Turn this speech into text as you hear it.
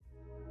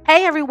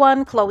Hey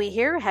everyone, Chloe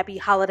here. Happy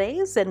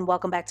holidays and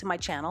welcome back to my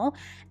channel.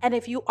 And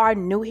if you are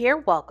new here,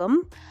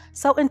 welcome.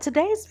 So, in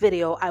today's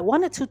video, I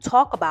wanted to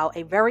talk about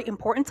a very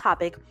important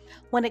topic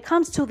when it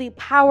comes to the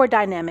power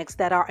dynamics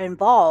that are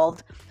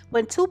involved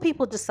when two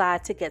people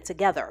decide to get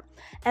together.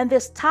 And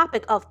this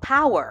topic of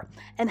power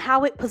and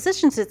how it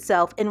positions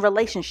itself in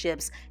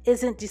relationships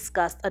isn't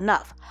discussed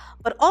enough.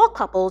 But all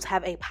couples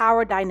have a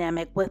power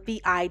dynamic with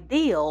the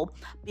ideal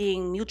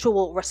being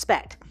mutual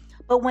respect.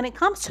 But when it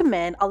comes to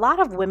men, a lot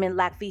of women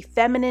lack the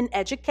feminine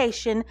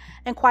education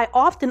and quite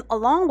often,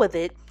 along with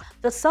it,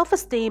 the self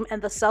esteem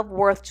and the self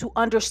worth to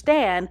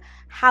understand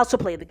how to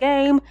play the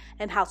game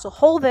and how to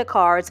hold their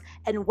cards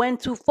and when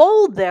to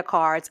fold their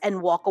cards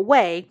and walk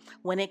away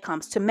when it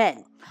comes to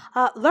men.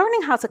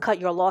 Learning how to cut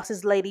your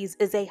losses, ladies,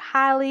 is a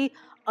highly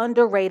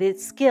underrated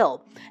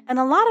skill. And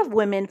a lot of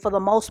women, for the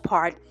most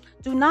part,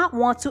 do not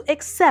want to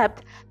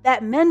accept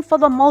that men, for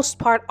the most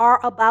part,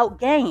 are about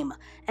game.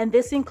 And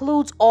this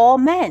includes all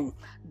men: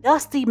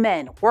 dusty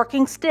men,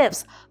 working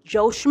stiffs,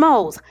 Joe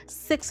Schmoes,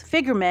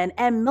 six-figure men,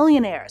 and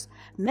millionaires.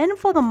 Men,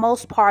 for the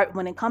most part,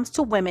 when it comes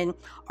to women,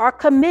 are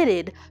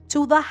committed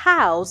to the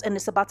hows, and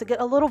it's about to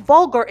get a little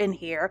vulgar in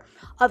here,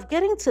 of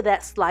getting to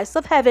that slice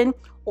of heaven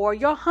or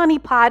your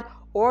honeypot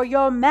or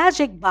your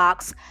magic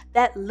box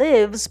that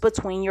lives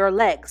between your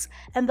legs.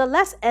 And the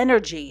less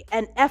energy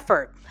and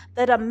effort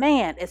that a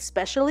man,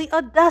 especially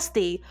a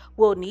dusty,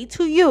 will need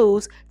to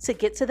use to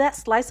get to that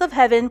slice of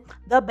heaven,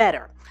 the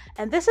better.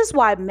 And this is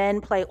why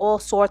men play all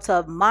sorts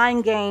of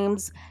mind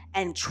games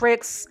and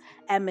tricks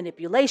and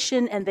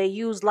manipulation, and they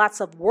use lots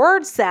of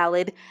word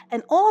salad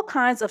and all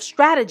kinds of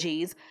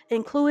strategies,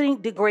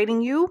 including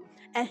degrading you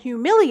and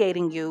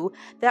humiliating you,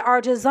 that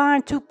are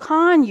designed to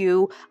con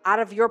you out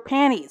of your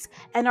panties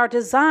and are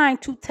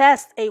designed to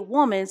test a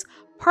woman's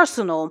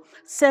personal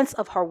sense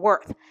of her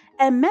worth.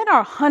 And men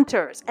are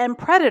hunters and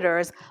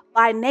predators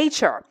by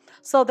nature.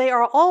 So they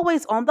are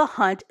always on the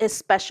hunt,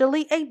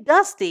 especially a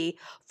dusty,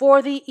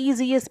 for the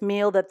easiest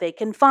meal that they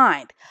can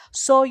find.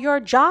 So your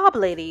job,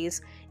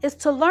 ladies, is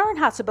to learn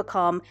how to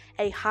become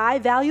a high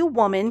value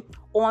woman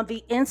on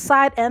the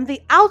inside and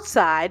the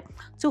outside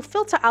to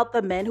filter out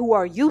the men who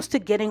are used to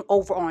getting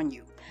over on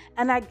you.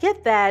 And I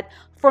get that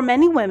for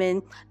many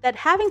women, that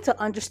having to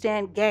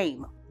understand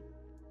game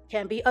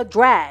can be a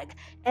drag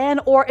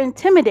and or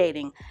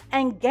intimidating,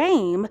 and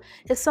game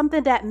is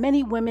something that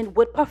many women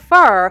would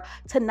prefer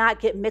to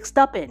not get mixed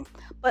up in.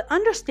 But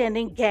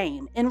understanding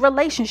game in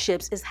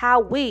relationships is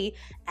how we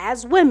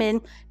as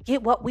women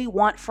get what we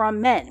want from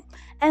men.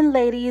 And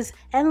ladies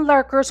and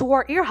lurkers who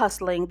are ear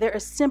hustling, there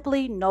is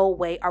simply no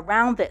way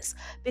around this,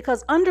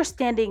 because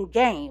understanding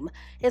game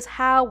is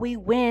how we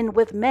win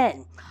with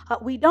men.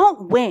 We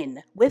don't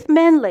win with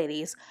men,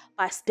 ladies,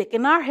 by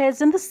sticking our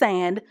heads in the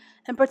sand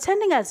and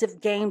pretending as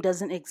if game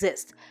doesn't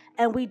exist.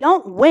 And we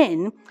don't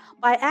win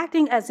by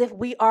acting as if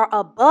we are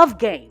above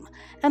game.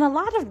 And a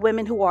lot of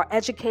women who are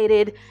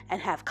educated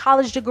and have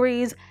college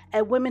degrees,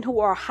 and women who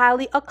are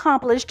highly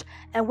accomplished,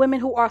 and women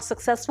who are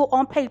successful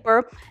on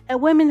paper,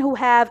 and women who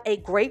have a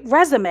great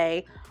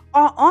resume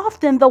are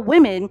often the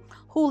women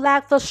who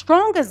lack the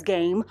strongest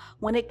game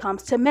when it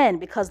comes to men,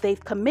 because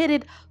they've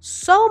committed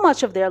so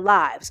much of their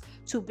lives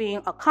to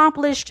being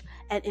accomplished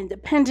and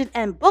independent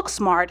and book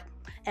smart.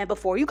 And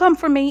before you come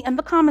for me in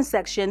the comment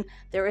section,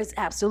 there is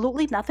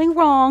absolutely nothing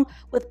wrong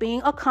with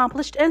being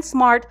accomplished and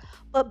smart,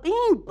 but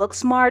being book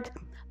smart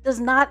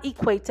does not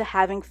equate to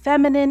having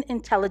feminine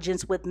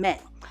intelligence with men.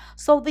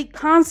 So the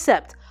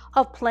concept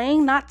of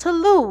playing not to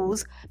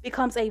lose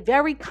becomes a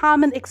very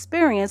common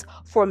experience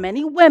for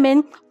many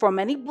women, for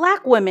many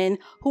black women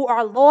who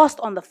are lost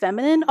on the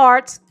feminine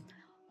arts,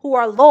 who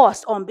are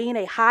lost on being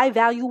a high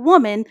value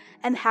woman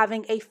and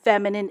having a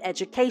feminine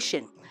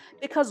education.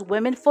 Because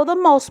women, for the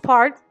most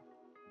part,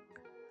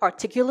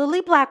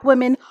 particularly black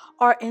women,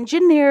 are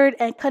engineered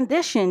and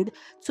conditioned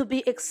to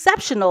be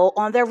exceptional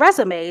on their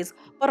resumes,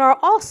 but are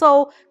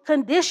also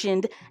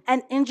conditioned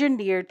and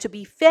engineered to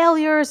be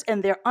failures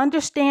in their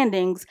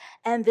understandings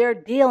and their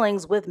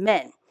dealings with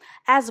men.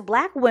 As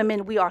black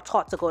women, we are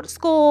taught to go to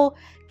school,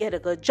 get a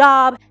good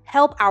job,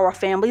 help our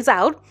families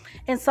out,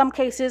 in some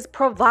cases,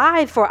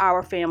 provide for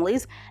our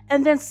families,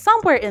 and then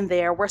somewhere in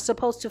there, we're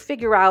supposed to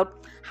figure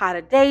out how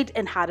to date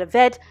and how to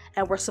vet,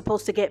 and we're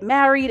supposed to get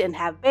married and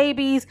have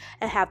babies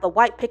and have the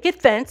white picket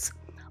fence.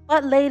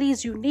 But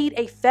ladies, you need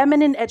a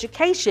feminine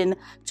education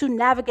to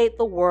navigate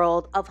the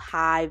world of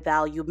high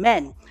value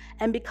men.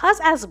 And because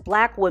as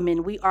black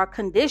women, we are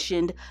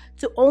conditioned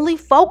to only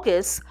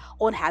focus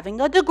on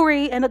having a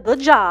degree and a good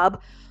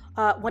job,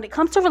 when it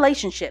comes to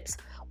relationships,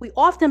 we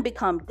often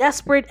become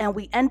desperate and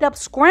we end up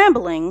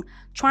scrambling,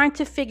 trying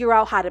to figure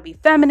out how to be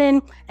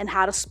feminine and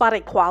how to spot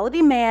a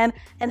quality man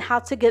and how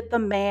to get the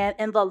man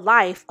in the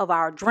life of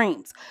our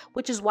dreams,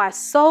 which is why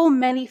so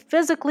many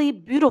physically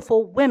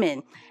beautiful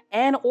women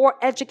and or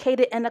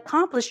educated and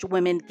accomplished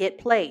women get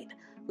played.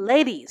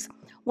 Ladies,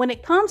 when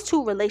it comes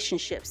to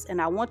relationships, and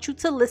I want you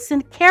to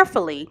listen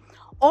carefully,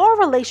 all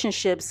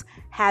relationships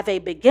have a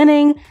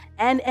beginning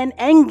and an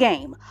end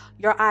game.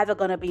 You're either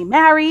going to be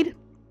married,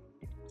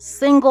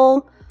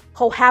 single,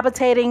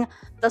 cohabitating.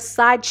 the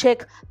side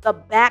chick, the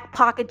back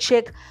pocket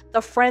chick,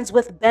 the friends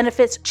with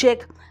benefits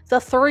chick, the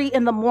 3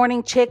 in the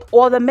morning chick,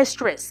 or the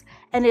mistress.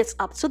 And it's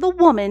up to the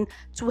woman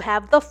to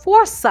have the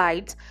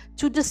foresight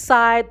to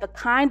decide the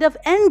kind of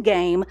end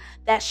game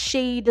that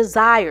she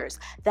desires.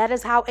 That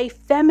is how a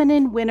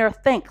feminine winner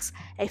thinks.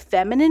 A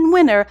feminine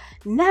winner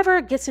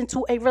never gets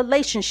into a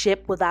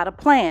relationship without a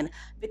plan,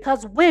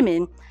 because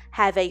women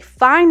have a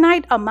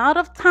finite amount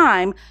of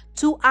time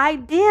to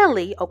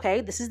ideally, okay,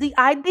 this is the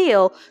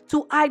ideal,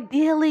 to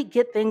ideally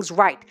get things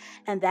right.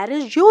 And that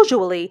is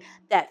usually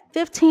that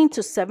 15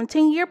 to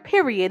 17 year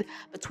period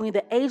between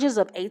the ages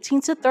of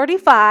 18 to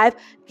 35,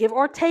 give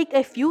or take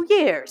a few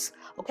years,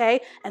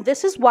 okay? And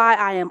this is why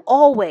I am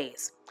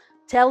always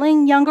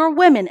telling younger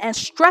women and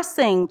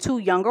stressing to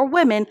younger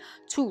women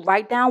to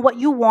write down what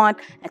you want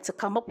and to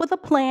come up with a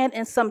plan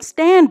and some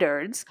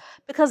standards,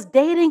 because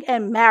dating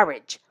and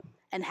marriage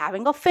and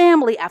having a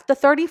family after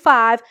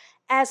 35,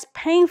 as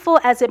painful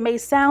as it may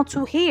sound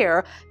to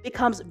hear,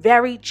 becomes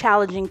very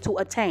challenging to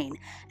attain.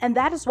 And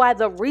that is why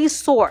the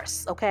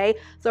resource, okay,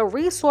 the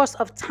resource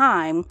of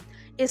time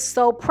is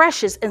so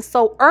precious and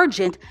so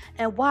urgent,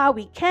 and why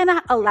we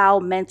cannot allow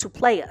men to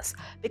play us.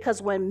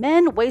 Because when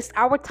men waste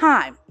our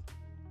time,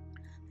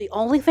 the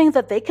only thing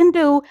that they can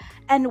do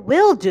and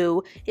will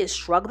do is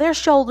shrug their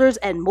shoulders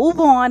and move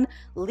on,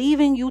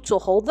 leaving you to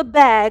hold the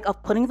bag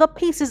of putting the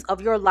pieces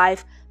of your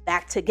life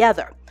back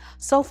together.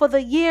 So for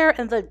the year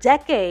and the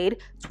decade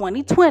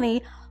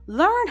 2020,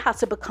 learn how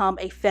to become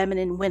a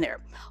feminine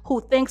winner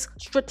who thinks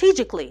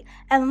strategically,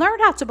 and learn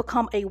how to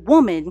become a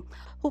woman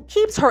who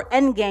keeps her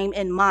end game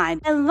in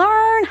mind, and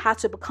learn how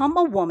to become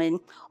a woman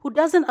who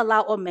doesn't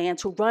allow a man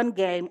to run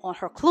game on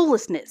her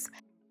cluelessness.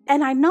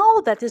 And I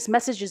know that this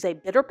message is a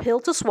bitter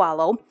pill to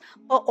swallow,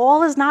 but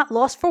all is not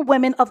lost for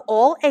women of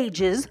all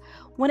ages.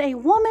 When a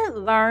woman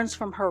learns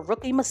from her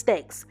rookie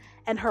mistakes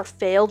and her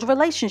failed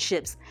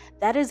relationships,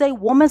 that is a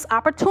woman's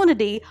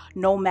opportunity,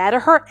 no matter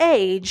her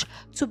age,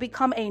 to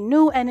become a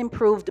new and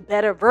improved,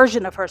 better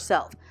version of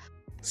herself.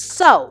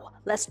 So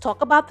let's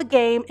talk about the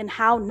game and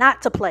how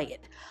not to play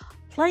it.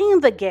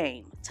 Playing the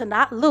game to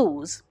not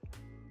lose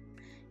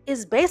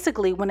is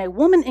basically when a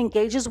woman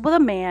engages with a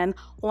man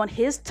on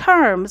his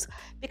terms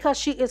because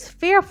she is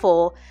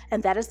fearful,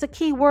 and that is the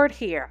key word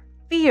here,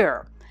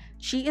 fear.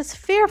 She is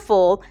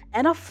fearful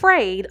and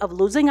afraid of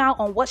losing out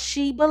on what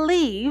she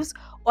believes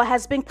or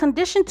has been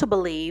conditioned to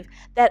believe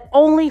that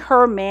only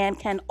her man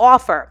can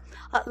offer.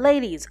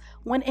 Ladies,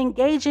 when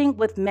engaging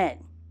with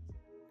men,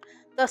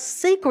 the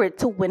secret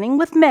to winning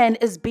with men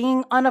is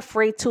being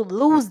unafraid to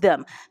lose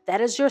them.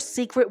 That is your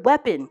secret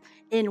weapon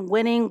in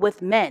winning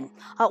with men.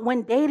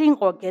 When dating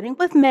or getting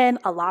with men,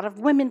 a lot of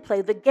women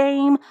play the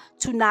game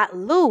to not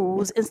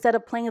lose instead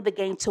of playing the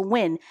game to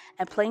win.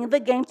 And playing the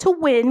game to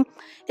win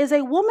is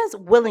a woman's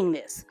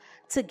willingness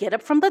to get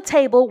up from the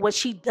table when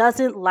she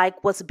doesn't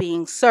like what's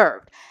being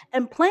served.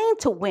 And playing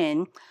to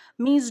win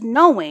means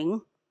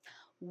knowing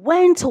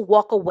when to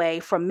walk away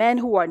from men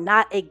who are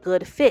not a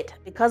good fit.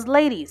 Because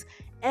ladies,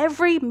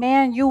 every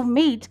man you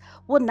meet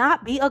will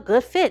not be a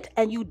good fit,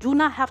 and you do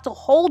not have to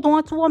hold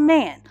on to a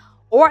man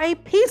or a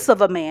piece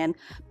of a man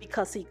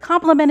because he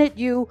complimented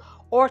you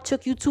or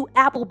took you to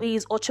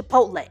Applebee's or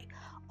Chipotle.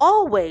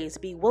 Always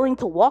be willing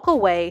to walk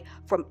away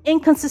from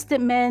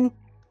inconsistent men,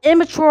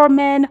 immature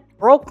men,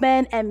 broke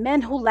men, and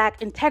men who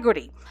lack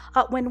integrity.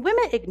 When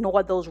women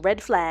ignore those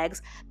red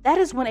flags, that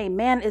is when a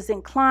man is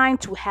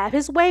inclined to have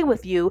his way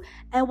with you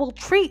and will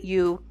treat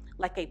you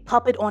like a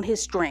puppet on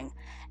his string.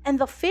 And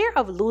the fear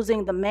of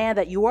losing the man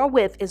that you are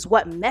with is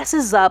what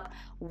messes up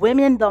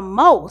women the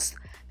most,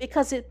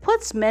 because it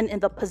puts men in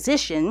the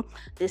position,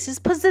 this is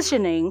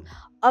positioning,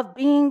 of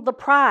being the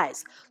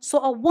prize. So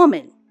a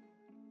woman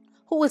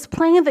who is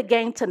playing the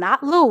game to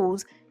not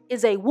lose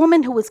is a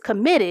woman who is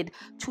committed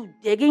to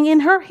digging in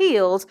her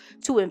heels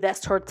to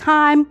invest her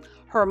time,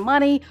 her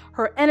money,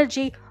 her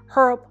energy,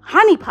 her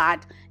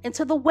honeypot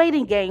into the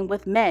waiting game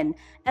with men.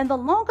 And the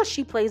longer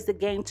she plays the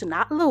game to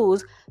not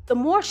lose, the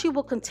more she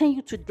will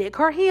continue to dig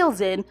her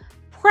heels in,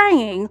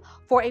 praying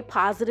for a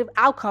positive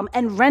outcome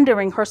and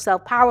rendering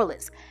herself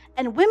powerless.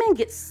 And women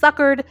get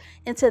suckered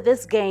into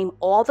this game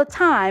all the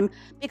time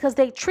because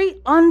they treat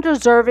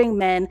undeserving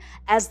men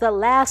as the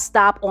last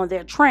stop on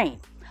their train.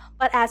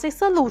 But as a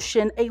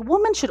solution, a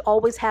woman should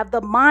always have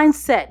the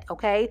mindset,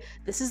 okay?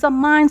 This is a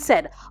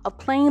mindset of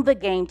playing the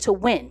game to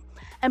win.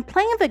 And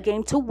playing the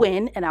game to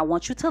win, and I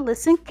want you to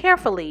listen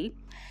carefully,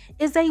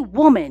 is a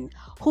woman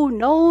who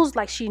knows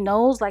like she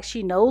knows that she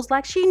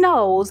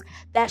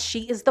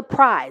is the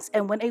prize.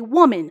 And when a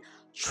woman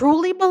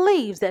truly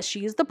believes that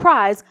she is the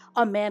prize,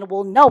 a man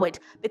will know it,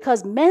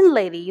 because men,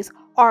 ladies,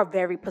 are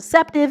very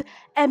perceptive,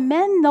 and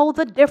men know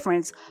the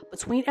difference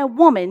between a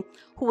woman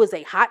who is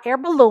a hot air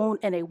balloon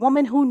and a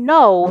woman who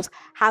knows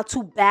how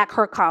to back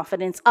her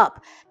confidence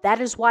up. That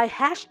is why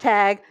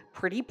hashtag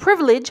pretty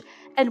privilege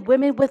and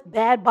women with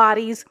bad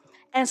bodies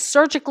and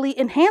surgically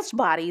enhanced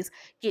bodies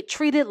get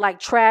treated like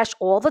trash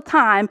all the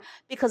time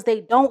because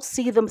they don't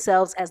see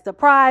themselves as the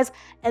prize,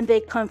 and they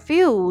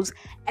confuse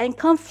and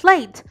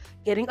conflate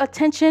getting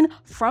attention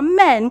from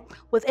men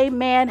with a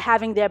man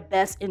having their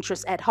best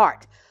interests at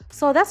heart.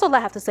 So that's all I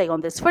have to say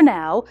on this for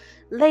now.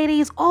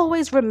 Ladies,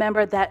 always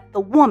remember that the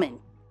woman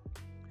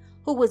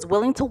who is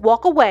willing to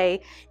walk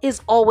away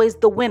is always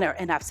the winner.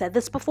 And I've said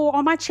this before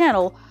on my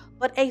channel,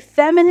 but a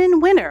feminine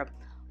winner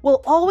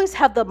will always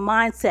have the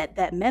mindset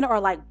that men are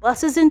like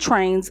buses and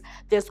trains.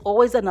 There's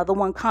always another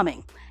one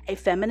coming. A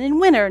feminine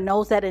winner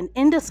knows that an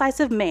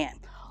indecisive man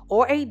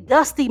or a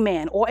dusty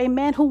man or a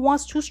man who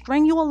wants to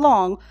string you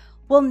along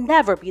will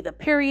never be the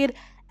period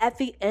at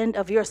the end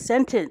of your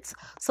sentence.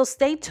 So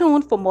stay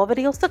tuned for more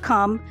videos to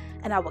come,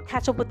 and I will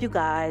catch up with you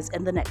guys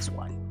in the next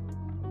one.